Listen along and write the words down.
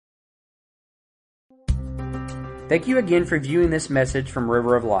Thank you again for viewing this message from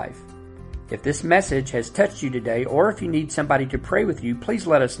River of Life. If this message has touched you today, or if you need somebody to pray with you, please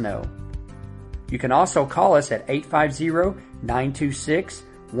let us know. You can also call us at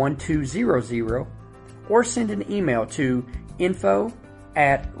 850-926-1200 or send an email to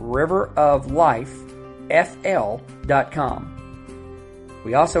info@riveroflifefl.com.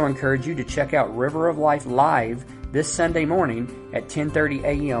 We also encourage you to check out River of Life Live this Sunday morning at 10:30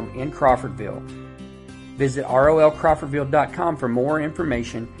 a.m. in Crawfordville. Visit rolcrawfordville.com for more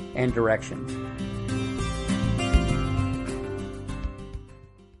information and directions.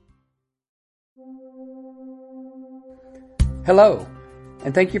 Hello,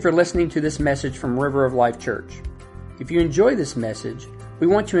 and thank you for listening to this message from River of Life Church. If you enjoy this message, we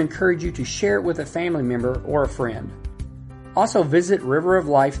want to encourage you to share it with a family member or a friend. Also visit River of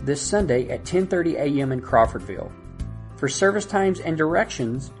Life this Sunday at 10:30 a.m. in Crawfordville. For service times and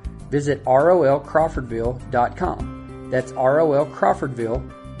directions, visit rolcrawfordville.com. That's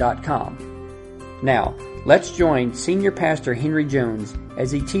rolcrawfordville.com. Now, let's join Senior Pastor Henry Jones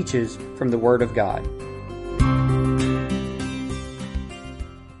as he teaches from the Word of God.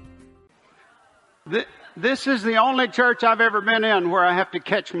 This is the only church I've ever been in where I have to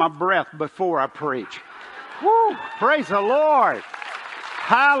catch my breath before I preach. Woo! Praise the Lord!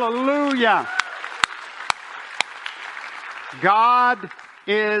 Hallelujah! God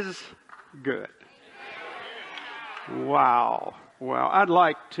is good. Wow. Well, I'd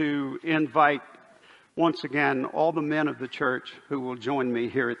like to invite once again all the men of the church who will join me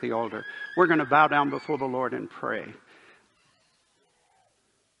here at the altar. We're going to bow down before the Lord and pray.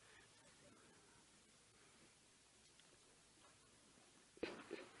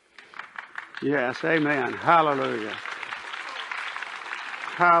 Yes, amen. Hallelujah.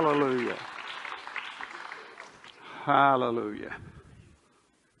 Hallelujah. Hallelujah.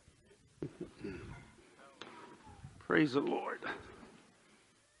 Praise the Lord.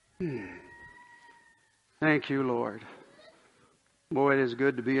 Thank you, Lord. Boy, it is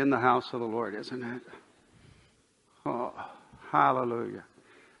good to be in the house of the Lord, isn't it? Oh, hallelujah.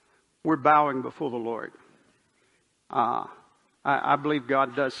 We're bowing before the Lord. I believe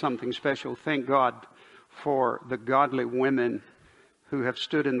God does something special. Thank God for the godly women who have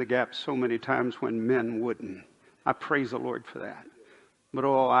stood in the gap so many times when men wouldn't. I praise the Lord for that. But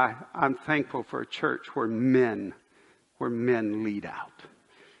I'm thankful for a church where men lead out.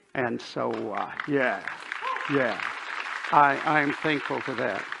 And so, I am thankful for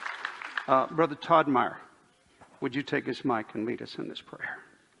that. Brother Todd Meyer, would you take this mic and lead us in this prayer?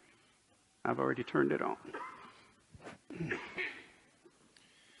 I've already turned it on.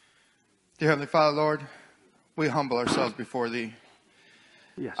 Dear Heavenly Father, Lord, we humble ourselves before Thee.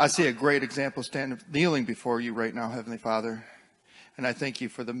 Yes. I see a great example kneeling before You right now, Heavenly Father. And I thank You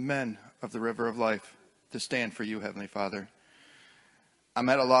for the men of the River of Life to stand for You, Heavenly Father. I'm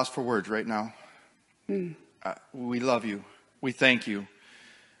at a loss for words right now. We love You. We thank You.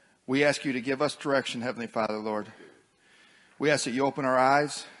 We ask You to give us direction, Heavenly Father, Lord. We ask that You open our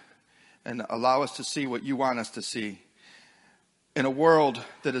eyes and allow us to see what You want us to see. In a world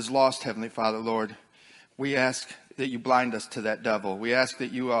that is lost, Heavenly Father, Lord, we ask that You blind us to that devil. We ask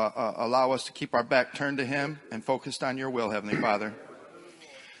that You allow us to keep our back turned to Him and focused on Your will, Heavenly Father.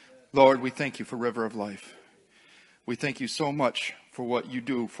 Lord, we thank You for River of Life. We thank You so much for what You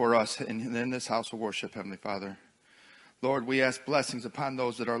do for us in this house of worship, Heavenly Father. Lord, we ask blessings upon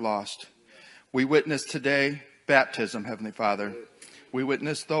those that are lost. We witness today baptism, Heavenly Father. We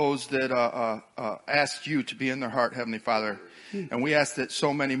witness those that asked You to be in their heart, Heavenly Father. And we ask that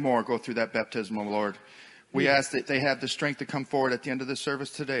so many more go through that baptism, oh Lord. We ask that they have the strength to come forward at the end of the service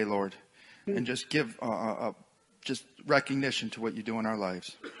today, Lord, and just give just recognition to what You do in our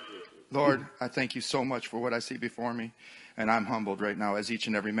lives. Lord, I thank You so much for what I see before me, and I'm humbled right now, as each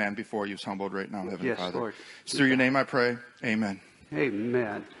and every man before You is humbled right now, Heavenly Father. Lord. It's through Your name I pray. Amen.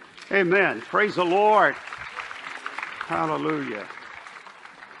 Amen. Amen. Praise the Lord. Hallelujah.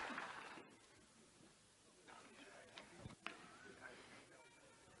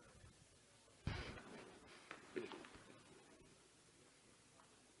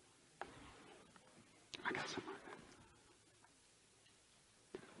 I got some.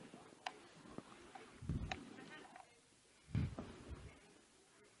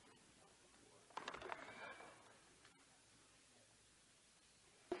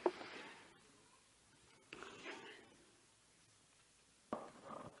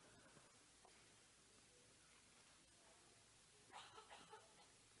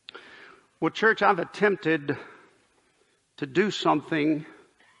 Well, church, I've attempted to do something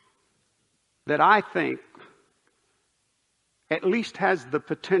that I think at least has the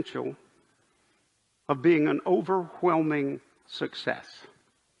potential of being an overwhelming success.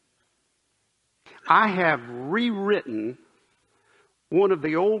 I have rewritten one of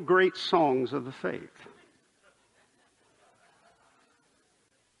the old great songs of the faith.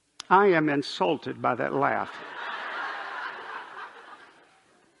 I am insulted by that laugh.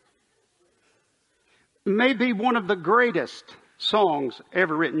 Maybe one of the greatest songs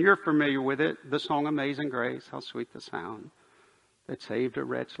ever written. You're familiar with it. The song Amazing Grace, how sweet the sound that saved a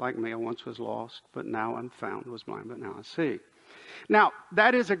wretch like me. I once was lost, but now I'm found. Was blind, but now I see. Now,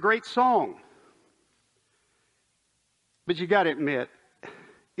 that is a great song. But you got to admit,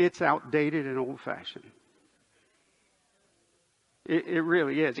 it's outdated and old-fashioned. It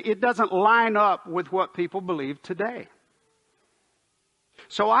really is. It doesn't line up with what people believe today.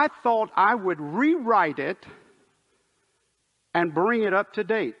 So I thought I would rewrite it and bring it up to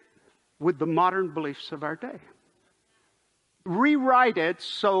date with the modern beliefs of our day. Rewrite it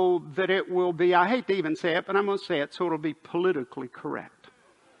so that it will be, I hate to even say it, but I'm going to say it so it'll be politically correct.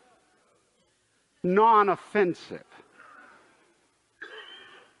 Non-offensive.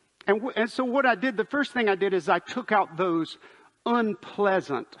 And so what I did, the first thing I did is I took out those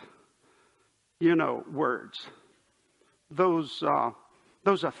unpleasant, words. Those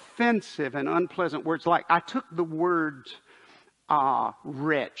offensive and unpleasant words. Like I took the word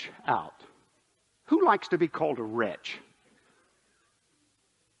wretch out. Who likes to be called a wretch?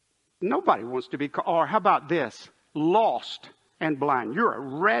 Nobody wants to be called. Or how about this? Lost and blind. You're a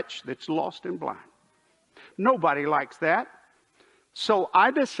wretch that's lost and blind. Nobody likes that. So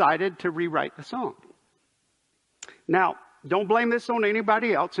I decided to rewrite the song. Now, don't blame this on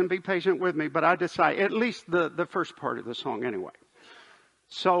anybody else and be patient with me, but I decided, at least the first part of the song anyway.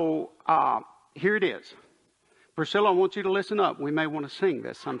 So here it is. Priscilla, I want you to listen up. We may want to sing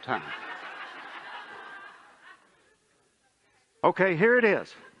this sometime. Okay, here it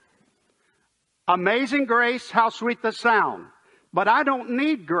is. Amazing grace, how sweet the sound. But I don't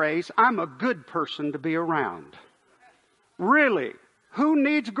need grace. I'm a good person to be around. Really? Who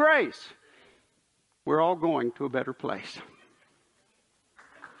needs grace? We're all going to a better place.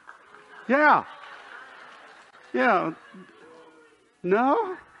 Yeah. Yeah.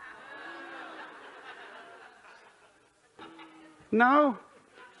 No? No?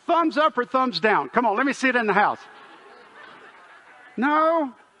 Thumbs up or thumbs down? Come on, let me see it in the house.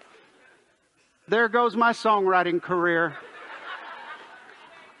 No? There goes my songwriting career.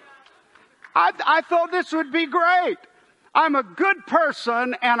 I thought this would be great. I'm a good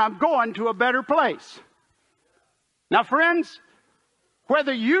person and I'm going to a better place. Now, friends,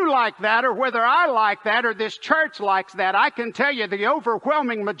 whether you like that or whether I like that or this church likes that, I can tell you the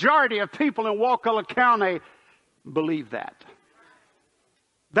overwhelming majority of people in Wakulla County believe that.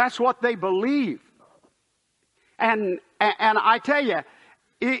 That's what they believe. And I tell you,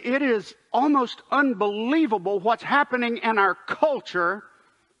 it is almost unbelievable what's happening in our culture,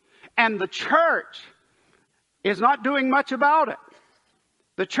 and the church is not doing much about it.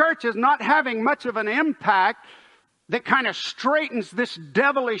 The church is not having much of an impact that kind of straightens this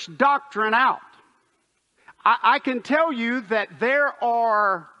devilish doctrine out. I can tell you that there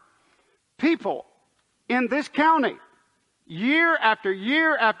are people in this county, year after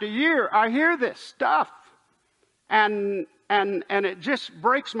year after year, I hear this stuff. And it just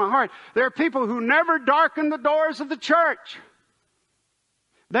breaks my heart. There are people who never darken the doors of the church.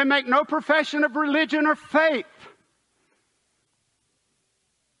 They make no profession of religion or faith.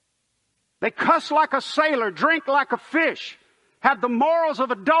 They cuss like a sailor, drink like a fish, have the morals of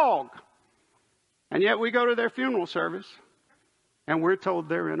a dog. And yet we go to their funeral service and we're told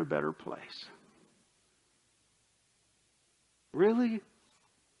they're in a better place. Really?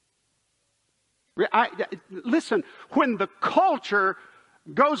 Listen, when the culture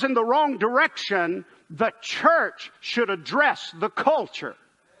goes in the wrong direction, the church should address the culture.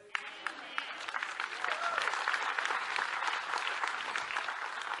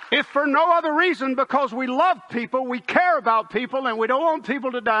 If for no other reason, because we love people, we care about people, and we don't want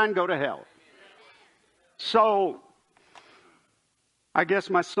people to die and go to hell. So, I guess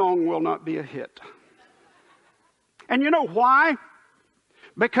my song will not be a hit. And you know why?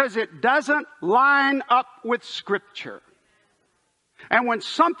 Because it doesn't line up with Scripture. And when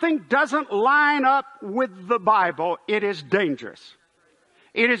something doesn't line up with the Bible, it is dangerous.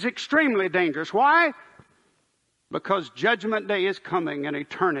 It is extremely dangerous. Why? Because Judgment Day is coming and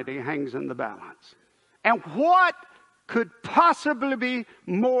eternity hangs in the balance. And what could possibly be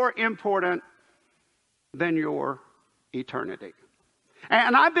more important than your eternity?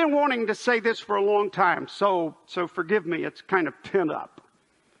 And I've been wanting to say this for a long time, so forgive me, it's kind of pent up.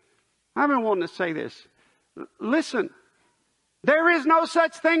 I've been wanting to say this. Listen, there is no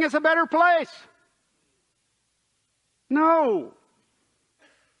such thing as a better place. No.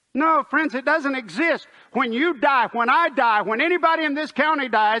 No, friends, it doesn't exist. When you die, when I die, when anybody in this county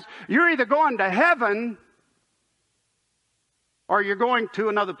dies, you're either going to heaven or you're going to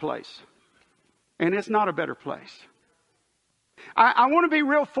another place. And it's not a better place. I want to be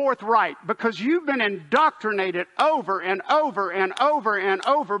real forthright, because you've been indoctrinated over and over and over and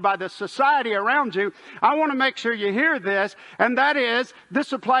over by the society around you. I want to make sure you hear this, and that is,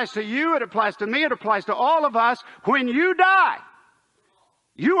 this applies to you, it applies to me, it applies to all of us. When you die,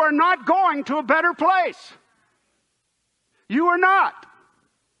 you are not going to a better place. You are not.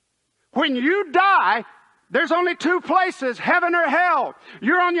 When you die, there's only two places, heaven or hell.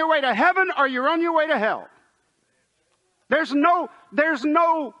 You're on your way to heaven or you're on your way to hell. There's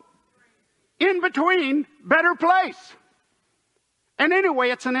no in-between better place. And anyway,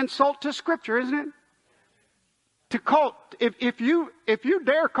 it's an insult to Scripture, isn't it? To call, if you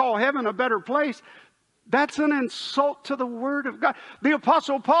dare call heaven a better place, that's an insult to the Word of God. The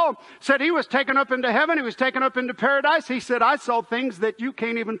Apostle Paul said he was taken up into heaven. He was taken up into paradise. He said, I saw things that you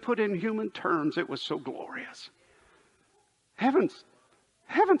can't even put in human terms. It was so glorious. Heaven's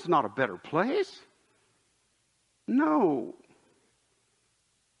not a better place. No.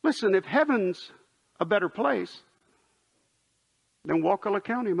 Listen, if heaven's a better place, then Wakulla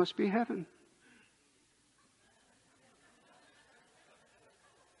County must be heaven.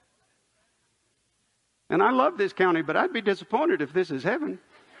 And I love this county, but I'd be disappointed if this is heaven.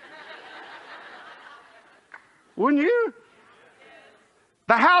 Wouldn't you?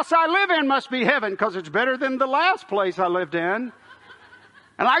 The house I live in must be heaven, because it's better than the last place I lived in.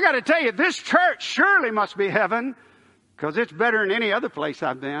 And I got to tell you, this church surely must be heaven, because it's better than any other place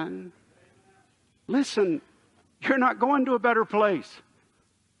I've been. Listen, you're not going to a better place.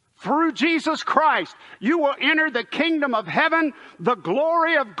 Through Jesus Christ, you will enter the kingdom of heaven, the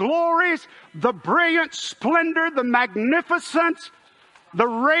glory of glories, the brilliant splendor, the magnificence, the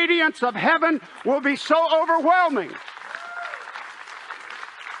radiance of heaven will be so overwhelming.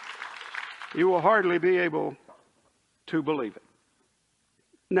 You will hardly be able to believe it.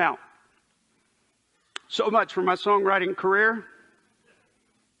 Now, so much for my songwriting career,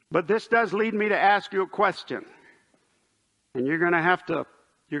 but this does lead me to ask you a question. And you're going to have to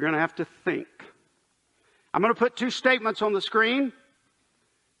think. I'm going to put two statements on the screen,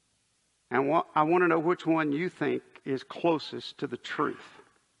 and I want to know which one you think is closest to the truth.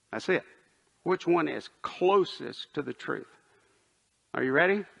 That's it. Which one is closest to the truth? Are you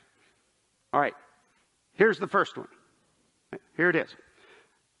ready? All right. Here's the first one. Here it is.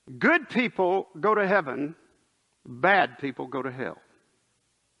 Good people go to heaven. Bad people go to hell.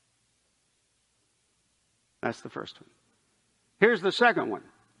 That's the first one. Here's the second one.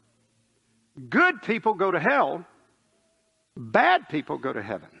 Good people go to hell. Bad people go to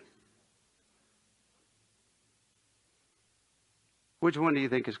heaven. Which one do you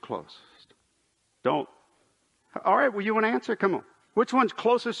think is closest? All right, well, you want to answer? Come on. Which one's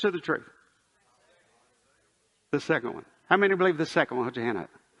closest to the truth? The second one. How many believe the second one? Hold your hand up.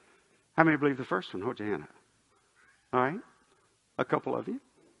 How many believe the first one? Hold your hand up. All right. A couple of you.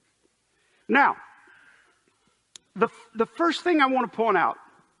 Now, the first thing I want to point out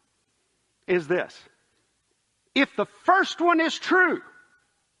is this. If the first one is true,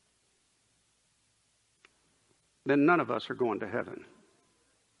 then none of us are going to heaven.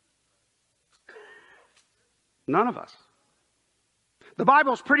 None of us. The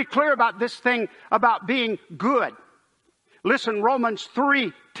Bible's pretty clear about this thing about being good. Listen, Romans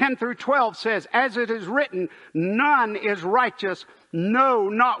 3:10-12 says, as it is written, none is righteous, no,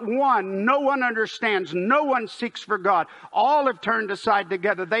 not one. No one understands. No one seeks for God. All have turned aside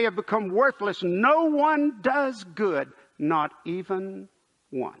together. They have become worthless. No one does good, not even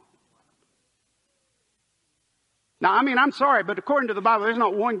one. Now, I'm sorry, but according to the Bible, there's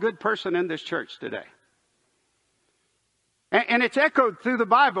not one good person in this church today. And it's echoed through the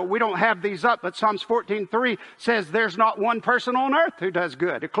Bible. We don't have these up, but Psalms 14:3 says there's not one person on earth who does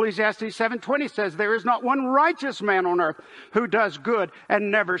good. Ecclesiastes 7:20 says there is not one righteous man on earth who does good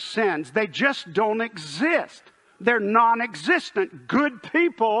and never sins. They just don't exist. They're non-existent. Good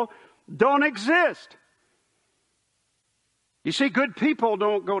people don't exist. You see, good people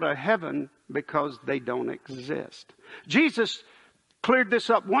don't go to heaven because they don't exist. Jesus cleared this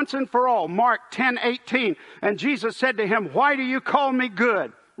up once and for all. Mark 10:18. And Jesus said to him, why do you call me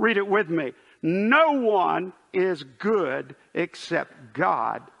good? Read it with me. No one is good except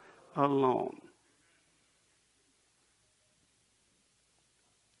God alone.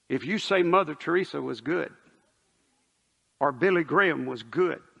 If you say Mother Teresa was good, or Billy Graham was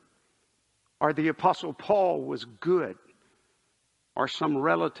good, or the Apostle Paul was good, or some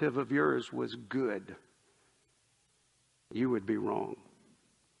relative of yours was good, you would be wrong.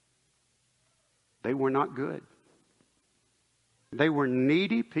 They were not good. They were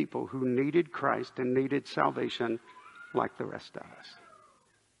needy people who needed Christ and needed salvation like the rest of us.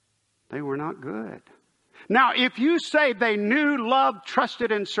 They were not good. Now, if you say they knew, loved,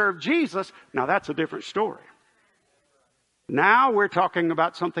 trusted, and served Jesus, now that's a different story. Now we're talking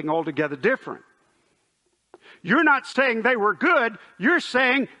about something altogether different. You're not saying they were good. You're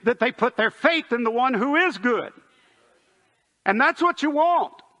saying that they put their faith in the one who is good. And that's what you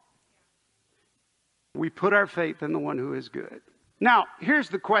want. We put our faith in the one who is good. Now, here's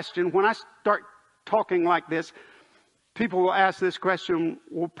the question. When I start talking like this, people will ask this question,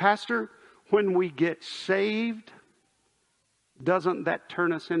 well, Pastor, when we get saved, doesn't that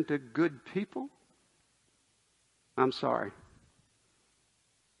turn us into good people? I'm sorry,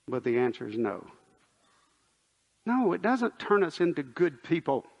 but the answer is no. No, it doesn't turn us into good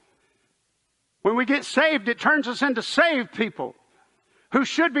people. When we get saved, it turns us into saved people who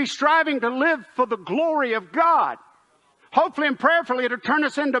should be striving to live for the glory of God. Hopefully and prayerfully, it'll turn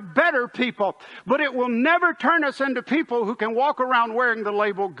us into better people, but it will never turn us into people who can walk around wearing the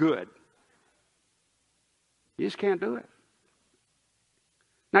label good. You just can't do it.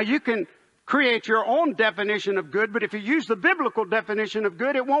 Now, you can create your own definition of good, but if you use the biblical definition of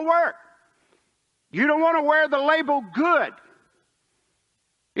good, it won't work. You don't want to wear the label good.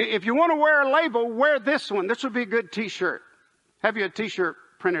 If you want to wear a label, wear this one. This would be a good t-shirt. Have you a t-shirt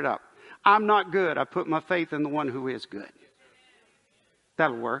printed up? I'm not good. I put my faith in the one who is good.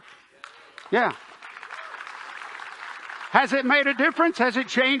 That'll work. Yeah. Has it made a difference? Has it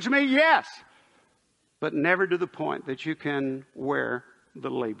changed me? Yes. But never to the point that you can wear the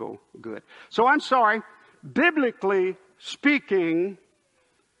label good. So I'm sorry. Biblically speaking,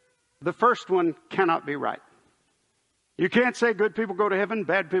 the first one cannot be right. You can't say good people go to heaven,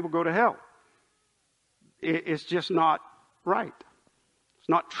 bad people go to hell. It's just not right. It's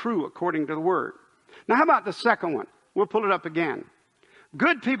not true according to the Word. Now, how about the second one? We'll pull it up again.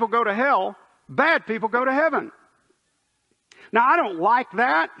 Good people go to hell, bad people go to heaven. Now, I don't like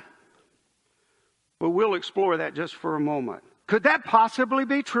that, but we'll explore that just for a moment. Could that possibly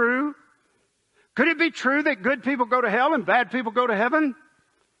be true? Could it be true that good people go to hell and bad people go to heaven?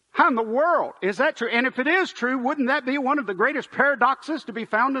 How in the world is that true? And if it is true, wouldn't that be one of the greatest paradoxes to be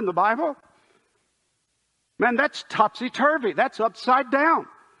found in the Bible? Man, that's topsy-turvy. That's upside down.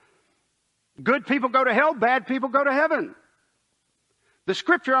 Good people go to hell, bad people go to heaven. The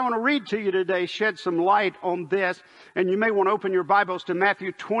scripture I want to read to you today sheds some light on this, and you may want to open your Bibles to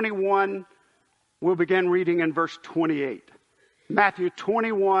Matthew 21. We'll begin reading in verse 28. Matthew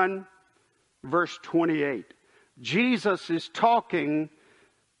 21, verse 28. Jesus is talking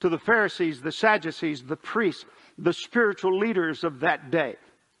to the Pharisees, the Sadducees, the priests, the spiritual leaders of that day.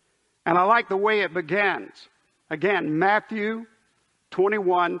 And I like the way it begins. Again, Matthew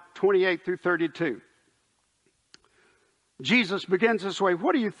 21, 28 through 32. Jesus begins this way.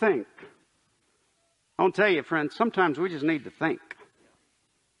 What do you think? I'll tell you, friends, sometimes we just need to think.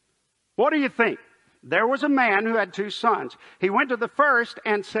 What do you think? There was a man who had 2 sons. He went to the first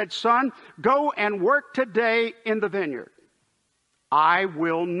and said, Son, go and work today in the vineyard. I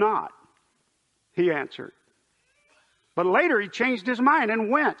will not, he answered. But later he changed his mind and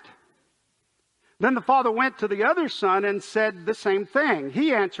went. Then the father went to the other son and said the same thing.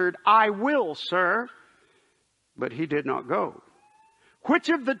 He answered, I will, sir. But he did not go. Which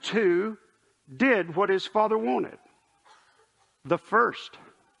of the 2 did what his father wanted? The first,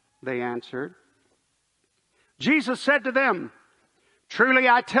 they answered. Jesus said to them, Truly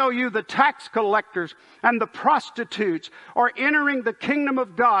I tell you, the tax collectors and the prostitutes are entering the kingdom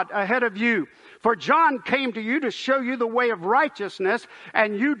of God ahead of you. For John came to you to show you the way of righteousness,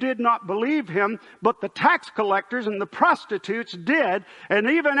 and you did not believe him, but the tax collectors and the prostitutes did. And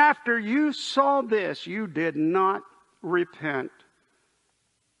even after you saw this, you did not repent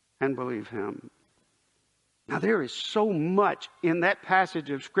and believe him. Now, there is so much in that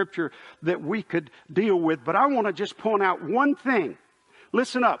passage of Scripture that we could deal with, but I want to just point out one thing.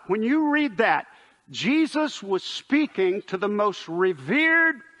 Listen up. When you read that, Jesus was speaking to the most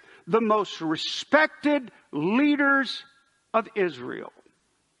revered, the most respected leaders of Israel.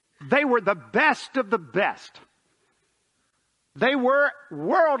 They were the best of the best. They were,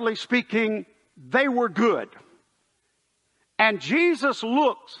 worldly speaking, they were good. And Jesus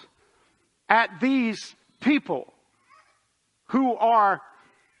looks at these people who are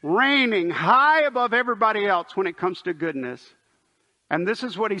reigning high above everybody else when it comes to goodness. And this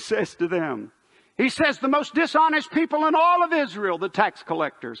is what he says to them. He says the most dishonest people in all of Israel, the tax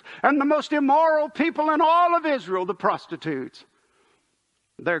collectors, and the most immoral people in all of Israel, the prostitutes,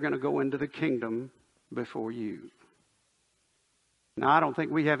 they're going to go into the kingdom before you. Now, I don't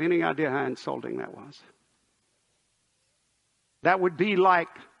think we have any idea how insulting that was. That would be like,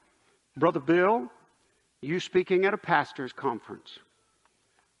 Brother Bill, you speaking at a pastor's conference,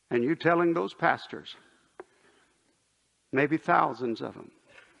 and you telling those pastors, maybe thousands of them,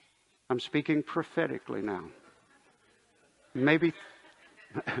 I'm speaking prophetically now, maybe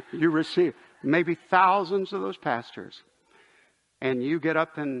you receive, maybe thousands of those pastors, and you get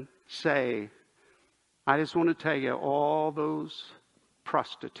up and say, I just want to tell you, all those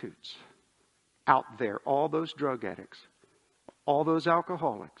prostitutes out there, all those drug addicts, all those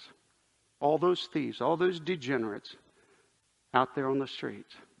alcoholics, all those thieves, all those degenerates out there on the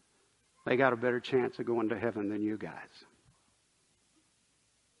streets, they got a better chance of going to heaven than you guys.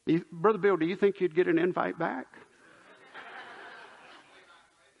 Brother Bill, do you think you'd get an invite back?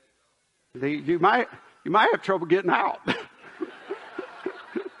 You might have trouble getting out.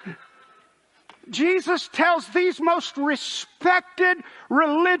 Jesus tells these most respected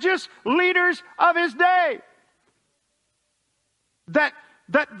religious leaders of his day that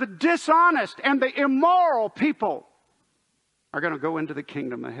the dishonest and the immoral people are going to go into the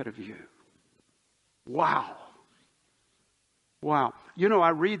kingdom ahead of you. Wow. Wow. You know, I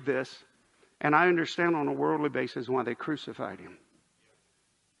read this and I understand on a worldly basis why they crucified him.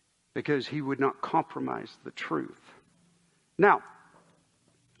 Because he would not compromise the truth. Now,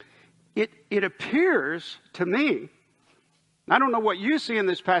 it appears to me, I don't know what you see in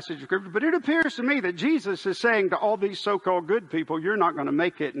this passage of Scripture, but it appears to me that Jesus is saying to all these so-called good people, you're not going to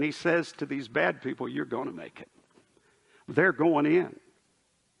make it. And he says to these bad people, you're going to make it. They're going in.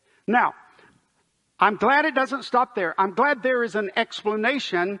 Now, I'm glad it doesn't stop there. I'm glad there is an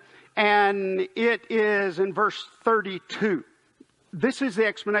explanation, and it is in verse 32. This is the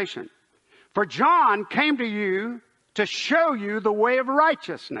explanation. For John came to you to show you the way of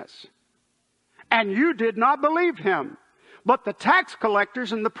righteousness, and you did not believe him. But the tax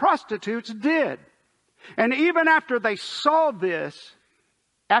collectors and the prostitutes did. And even after they saw this,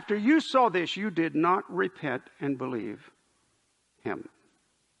 after you saw this, you did not repent and believe him.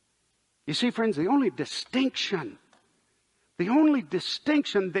 You see, friends, the only distinction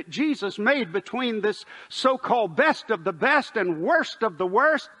that Jesus made between this so-called best of the best and worst of the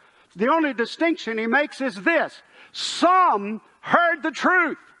worst, the only distinction he makes is this. Some heard the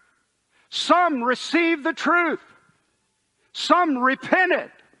truth. Some received the truth. Some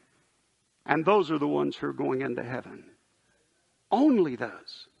repented. And those are the ones who are going into heaven. Only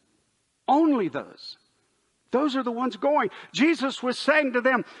those. Only those. Those are the ones going. Jesus was saying to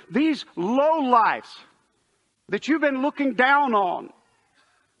them, these lowlifes that you've been looking down on,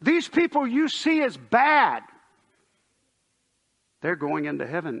 these people you see as bad, they're going into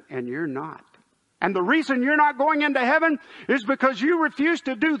heaven and you're not. And the reason you're not going into heaven is because you refuse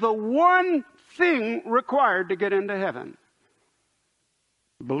to do the one thing required to get into heaven.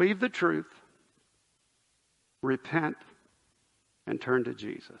 Believe the truth, repent, and turn to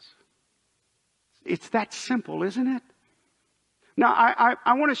Jesus. It's that simple, isn't it? Now,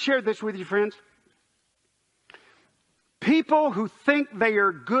 I want to share this with you, friends. People who think they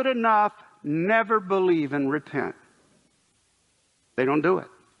are good enough never believe and repent. They don't do it.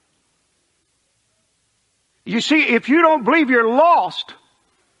 You see, if you don't believe you're lost,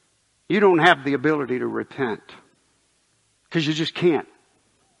 you don't have the ability to repent. Because you just can't.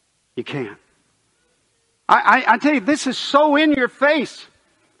 You can't. I tell you, this is so in your face.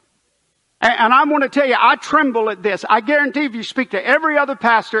 And I want to tell you, I tremble at this. I guarantee if you speak to every other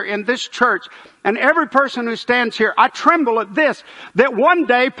pastor in this church and every person who stands here, I tremble at this, that one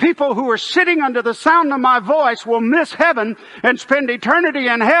day people who are sitting under the sound of my voice will miss heaven and spend eternity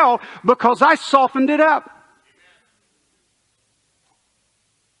in hell because I softened it up.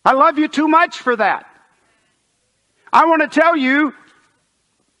 I love you too much for that. I want to tell you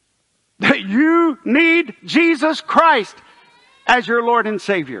that you need Jesus Christ as your Lord and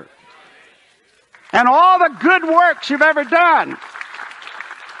Savior. And all the good works you've ever done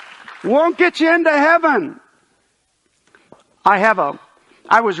won't get you into heaven.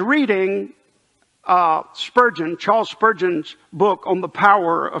 I was reading Charles Spurgeon's book on the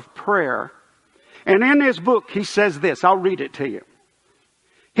power of prayer. And in his book, he says this. I'll read it to you.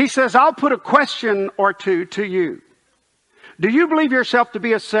 He says, I'll put a question or two to you. Do you believe yourself to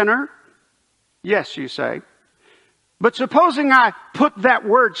be a sinner? Yes, you say. But supposing I put that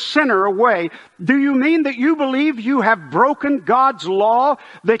word sinner away, do you mean that you believe you have broken God's law,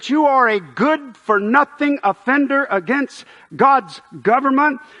 that you are a good-for-nothing offender against God's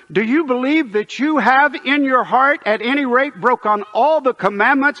government? Do you believe that you have in your heart, at any rate, broken all the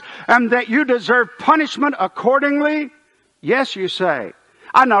commandments and that you deserve punishment accordingly? Yes, you say.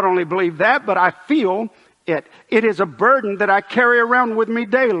 I not only believe that, but I feel it. It is a burden that I carry around with me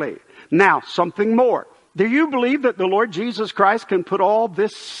daily. Now, something more. Do you believe that the Lord Jesus Christ can put all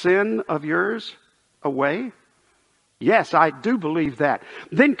this sin of yours away? Yes, I do believe that.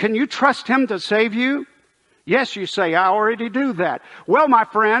 Then can you trust Him to save you? Yes, you say, I already do that. Well, my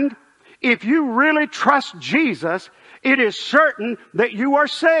friend, if you really trust Jesus, it is certain that you are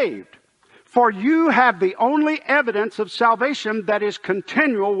saved. For you have the only evidence of salvation that is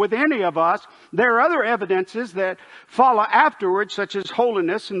continual with any of us. There are other evidences that follow afterwards, such as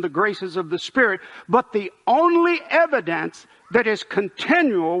holiness and the graces of the Spirit. But the only evidence that is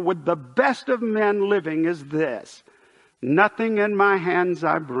continual with the best of men living is this. Nothing in my hands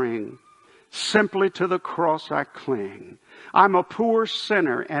I bring. Simply to the cross I cling. I'm a poor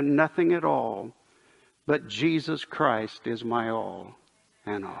sinner and nothing at all. But Jesus Christ is my all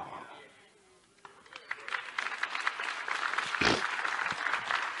and all.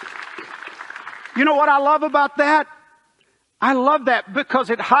 You know what I love about that? I love that because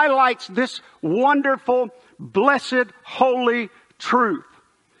it highlights this wonderful, blessed, holy truth.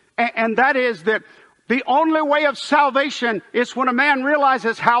 And that is that the only way of salvation is when a man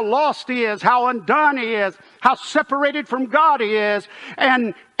realizes how lost he is, how undone he is, how separated from God he is,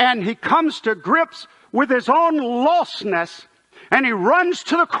 and he comes to grips with his own lostness, and he runs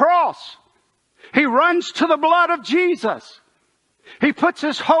to the cross. He runs to the blood of Jesus. He puts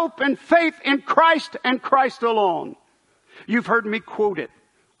his hope and faith in Christ and Christ alone. You've heard me quote it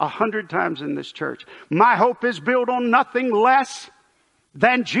 100 times in this church. My hope is built on nothing less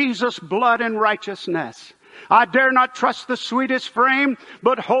than Jesus' blood and righteousness. I dare not trust the sweetest frame,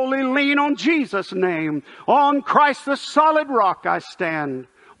 but wholly lean on Jesus' name. On Christ the solid rock I stand.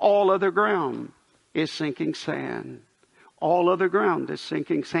 All other ground is sinking sand. All other ground is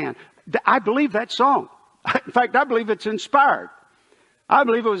sinking sand. I believe that song. In fact, I believe it's inspired. I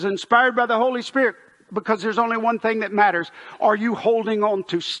believe it was inspired by the Holy Spirit because there's only one thing that matters. Are you holding on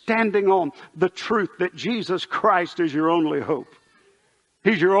to, standing on the truth that Jesus Christ is your only hope?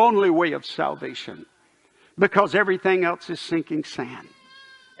 He's your only way of salvation. Because everything else is sinking sand.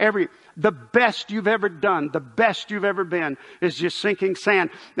 The best you've ever done, the best you've ever been is just sinking sand.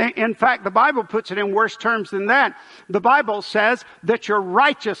 In fact, the Bible puts it in worse terms than that. The Bible says that your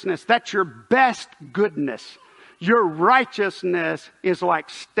righteousness, that's your best goodness. Your righteousness is like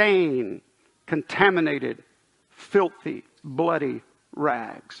stained, contaminated, filthy, bloody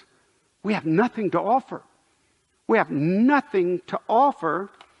rags. We have nothing to offer. We have nothing to offer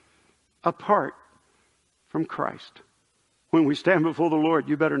apart from Christ. When we stand before the Lord,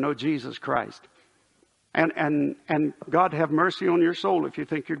 you better know Jesus Christ. And God have mercy on your soul if you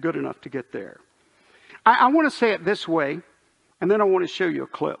think you're good enough to get there. I want to say it this way, and then I want to show you a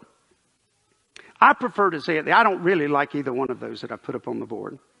clip. I prefer to say it. I don't really like either one of those that I put up on the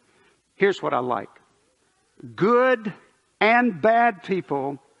board. Here's what I like. Good and bad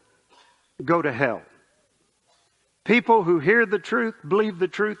people go to hell. People who hear the truth, believe the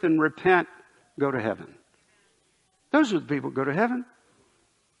truth, and repent go to heaven. Those are the people who go to heaven.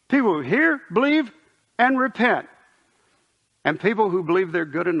 People who hear, believe, and repent. And people who believe they're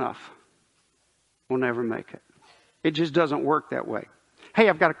good enough will never make it. It just doesn't work that way. Hey,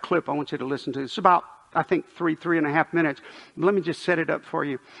 I've got a clip I want you to listen to. It's about, I think, 3.5 minutes. Let me just set it up for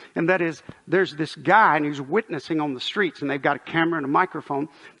you. And that is, there's this guy, and he's witnessing on the streets, and they've got a camera and a microphone.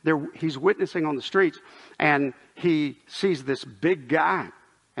 He's witnessing on the streets, and he sees this big guy.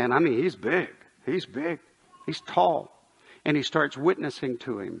 And I mean, he's big. He's big. He's tall. And he starts witnessing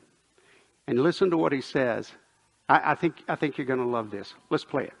to him. And listen to what he says. I think you're going to love this. Let's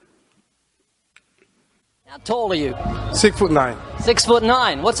play it. How tall are you? 6'9".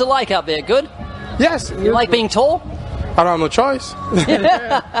 6'9". What's it like out there? Good? Yes. You like being tall? I don't have no choice.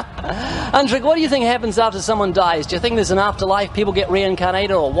 Andrik, what do you think happens after someone dies? Do you think there's an afterlife? People get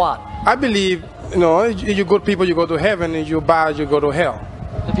reincarnated or what? I believe, if you're good people, you go to heaven. If you're bad, you go to hell.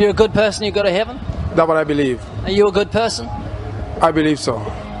 If you're a good person, you go to heaven? That's what I believe. Are you a good person? I believe so.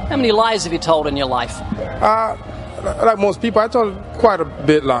 How many lies have you told in your life? Like most people, I told quite a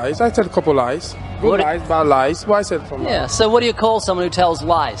bit lies. I said a couple lies. Good lies, bad lies. Well, I said from yeah, so what do you call someone who tells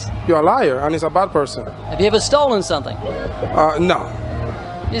lies? You're a liar, and he's a bad person. Have you ever stolen something?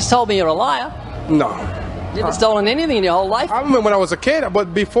 No. You just told me you're a liar. No. You haven't stolen anything in your whole life? I remember when I was a kid,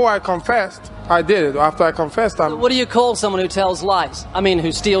 but before I confessed, I did it. After I confessed, So what do you call someone who tells lies? I mean,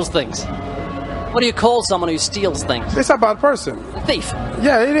 who steals things? What do you call someone who steals things? It's a bad person. A thief?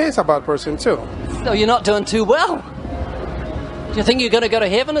 Yeah, it is a bad person, too. So you're not doing too well. Do you think you're going to go to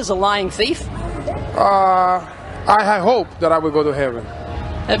heaven as a lying thief? I hope that I will go to heaven.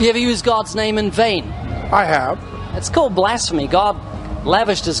 Have you ever used God's name in vain? I have. It's called blasphemy. God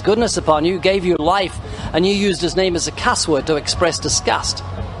lavished His goodness upon you, gave you life, and you used his name as a cuss word to express disgust.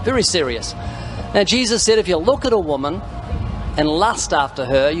 Very serious. Now, Jesus said if you look at a woman and lust after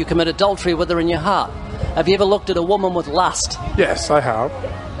her, you commit adultery with her in your heart. Have you ever looked at a woman with lust? Yes, I have.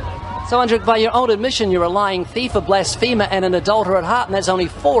 So, Andrew, by your own admission, you're a lying thief, a blasphemer, and an adulterer at heart, and that's only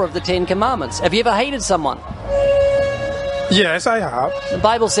 4 of the 10 commandments. Have you ever hated someone? Yes, I have. The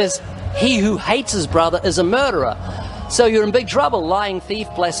Bible says, he who hates his brother is a murderer. So you're in big trouble, lying thief,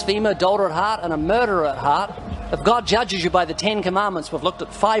 blasphemer, adulterer at heart, and a murderer at heart. If God judges you by the 10 commandments, we've looked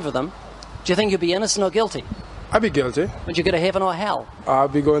at 5 of them, do you think you'll be innocent or guilty? I'll be guilty. Would you go to heaven or hell? I'll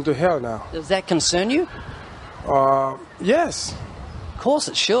be going to hell now. Does that concern you? Yes. Of course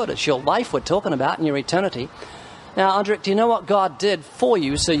it should. It's your life we're talking about and your eternity. Now, Andrick, do you know what God did for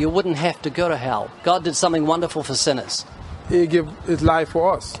you so you wouldn't have to go to hell? God did something wonderful for sinners. He gave his life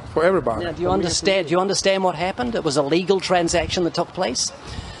for us, for everybody. Now, do you understand what happened? It was a legal transaction that took place.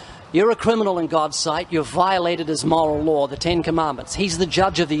 You're a criminal in God's sight. You've violated his moral law, the 10 commandments. He's the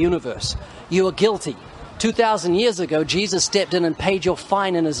judge of the universe. You are guilty. 2,000 years ago, Jesus stepped in and paid your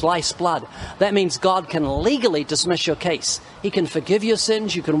fine in his life's blood. That means God can legally dismiss your case. He can forgive your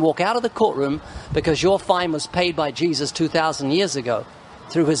sins. You can walk out of the courtroom because your fine was paid by Jesus 2,000 years ago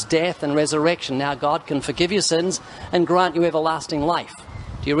through his death and resurrection. Now God can forgive your sins and grant you everlasting life.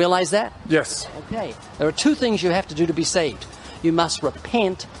 Do you realize that? Yes. Okay. There are 2 things you have to do to be saved. You must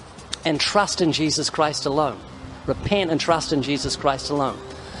repent and trust in Jesus Christ alone. Repent and trust in Jesus Christ alone.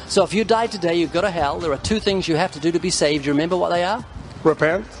 So if you die today, you go to hell. There are 2 things you have to do to be saved. You remember what they are?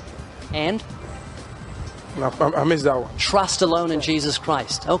 Repent. And? I missed that one. Trust alone in Jesus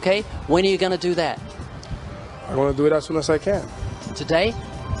Christ. Okay. When are you going to do that? I want to do it as soon as I can. Today?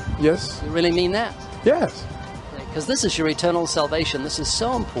 Yes. You really mean that? Yes. Because this is your eternal salvation. This is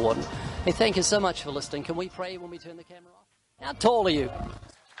so important. Hey, thank you so much for listening. Can we pray when we turn the camera off? How tall are you?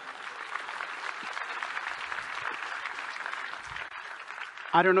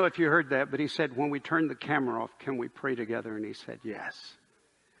 I don't know if you heard that, but he said, when we turn the camera off, can we pray together? And he said, yes.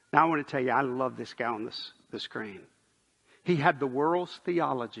 Now I want to tell you, I love this guy on the screen. He had the world's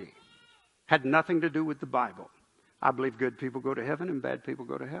theology. Had nothing to do with the Bible. I believe good people go to heaven and bad people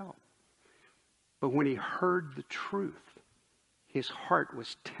go to hell. But when he heard the truth, his heart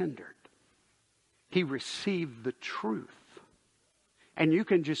was tendered. He received the truth. And you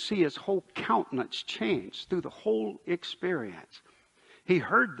can just see his whole countenance change through the whole experience. He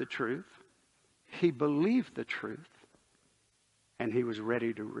heard the truth, he believed the truth, and he was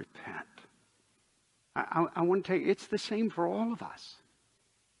ready to repent. I want to tell you, it's the same for all of us.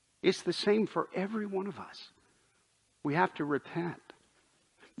 It's the same for every one of us. We have to repent.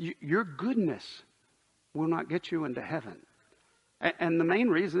 Your goodness will not get you into heaven. And the main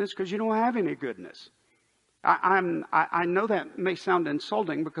reason is because you don't have any goodness. I know that may sound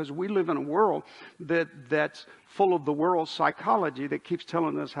insulting because we live in a world that's full of the world's psychology that keeps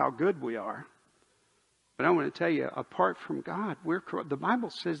telling us how good we are. But I want to tell you, apart from God, the Bible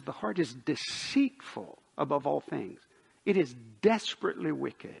says the heart is deceitful above all things. It is desperately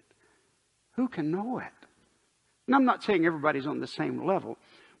wicked. Who can know it? And I'm not saying everybody's on the same level,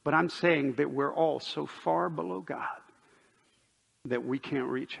 but I'm saying that we're all so far below God that we can't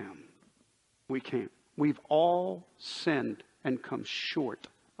reach him. We can't. We've all sinned and come short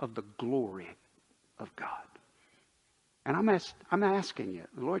of the glory of God. And I'm asking you,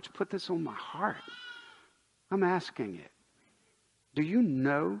 the Lord's put this on my heart. I'm asking you, do you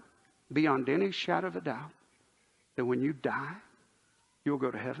know beyond any shadow of a doubt that when you die, you'll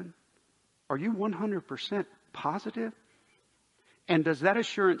go to heaven? Are you 100% positive? And does that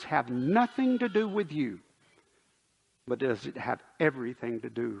assurance have nothing to do with you, but does it have everything to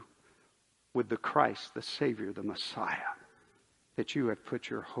do with the Christ, the Savior, the Messiah, that you have put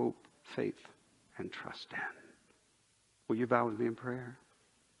your hope, faith, and trust in? Will you bow with me in prayer?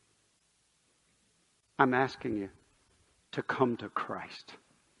 I'm asking you to come to Christ.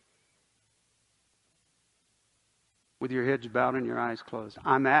 With your heads bowed and your eyes closed,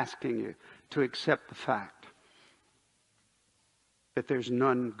 I'm asking you to accept the fact that there's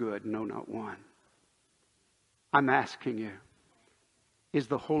none good, no, not one. I'm asking you, is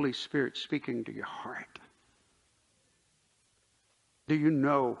the Holy Spirit speaking to your heart? Do you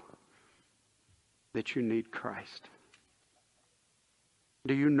know that you need Christ?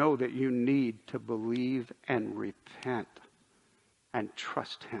 Do you know that you need to believe and repent and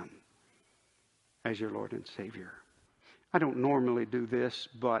trust him as your Lord and Savior? I don't normally do this,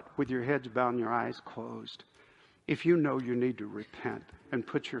 but with your heads bowed and your eyes closed, if you know you need to repent and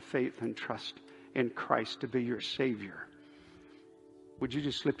put your faith and trust in Christ to be your Savior, would you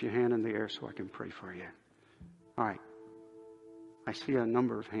just slip your hand in the air so I can pray for you? All right. I see a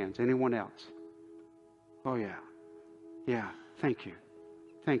number of hands. Anyone else? Oh, yeah. Yeah. Thank you.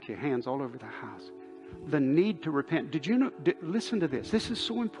 Thank you. Hands all over the house. The need to repent. Did you know? Listen to this. This is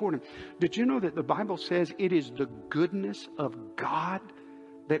so important. Did you know that the Bible says it is the goodness of God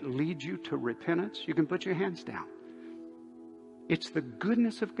that leads you to repentance? You can put your hands down. It's the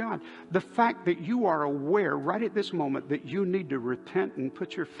goodness of God. The fact that you are aware right at this moment that you need to repent and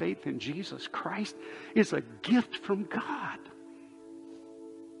put your faith in Jesus Christ is a gift from God.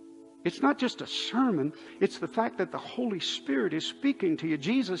 It's not just a sermon. It's the fact that the Holy Spirit is speaking to you.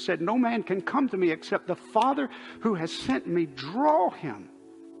 Jesus said, no man can come to me except the Father who has sent me draw him,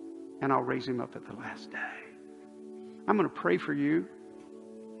 and I'll raise him up at the last day. I'm going to pray for you.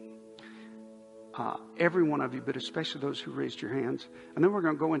 Every one of you, but especially those who raised your hands. And then we're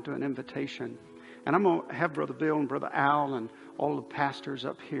going to go into an invitation. And I'm going to have Brother Bill and Brother Al and all the pastors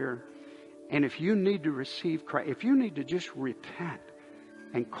up here. And if you need to receive Christ, if you need to just repent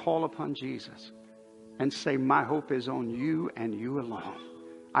and call upon Jesus and say, my hope is on you and you alone.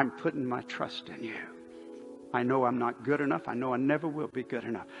 I'm putting my trust in you. I know I'm not good enough. I know I never will be good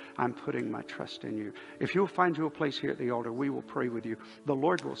enough. I'm putting my trust in you. If you'll find you a place here at the altar, we will pray with you. The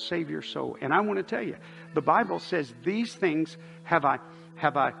Lord will save your soul. And I want to tell you, the Bible says, these things have I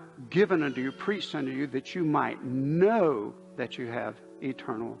given unto you, preached unto you, that you might know that you have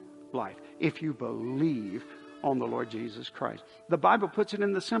eternal life. If you believe on the Lord Jesus Christ. The Bible puts it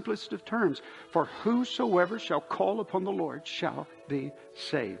in the simplest of terms. For whosoever shall call upon the Lord shall be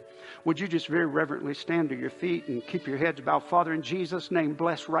saved. Would you just very reverently stand to your feet and keep your heads bowed? Father, in Jesus' name,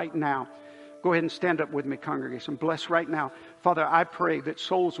 bless right now. Go ahead and stand up with me, congregation. Bless right now. Father, I pray that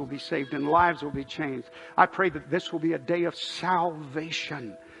souls will be saved and lives will be changed. I pray that this will be a day of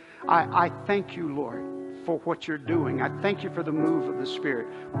salvation. I thank you, Lord, for what you're doing. I thank you for the move of the Spirit.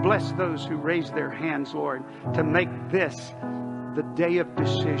 Bless those who raise their hands, Lord, to make this the day of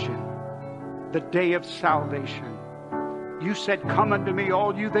decision, the day of salvation. You said, come unto me,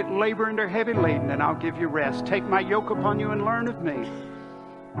 all you that labor and are heavy laden, and I'll give you rest. Take my yoke upon you and learn of me.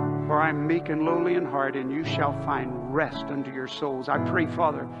 For I am meek and lowly in heart, and you shall find rest unto your souls. I pray,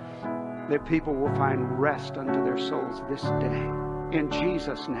 Father, that people will find rest unto their souls this day. In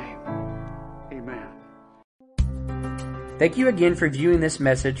Jesus' name, amen. Thank you again for viewing this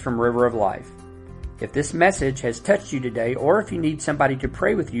message from River of Life. If this message has touched you today, or if you need somebody to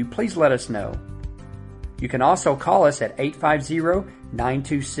pray with you, please let us know. You can also call us at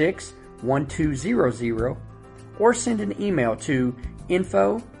 850-926-1200 or send an email to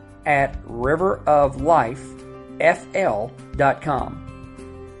info@riveroflifefl.com.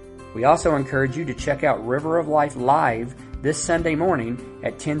 We also encourage you to check out River of Life Live this Sunday morning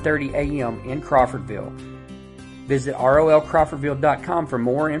at 10:30 a.m. in Crawfordville. Visit rolcrawfordville.com for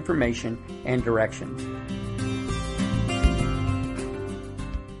more information and directions.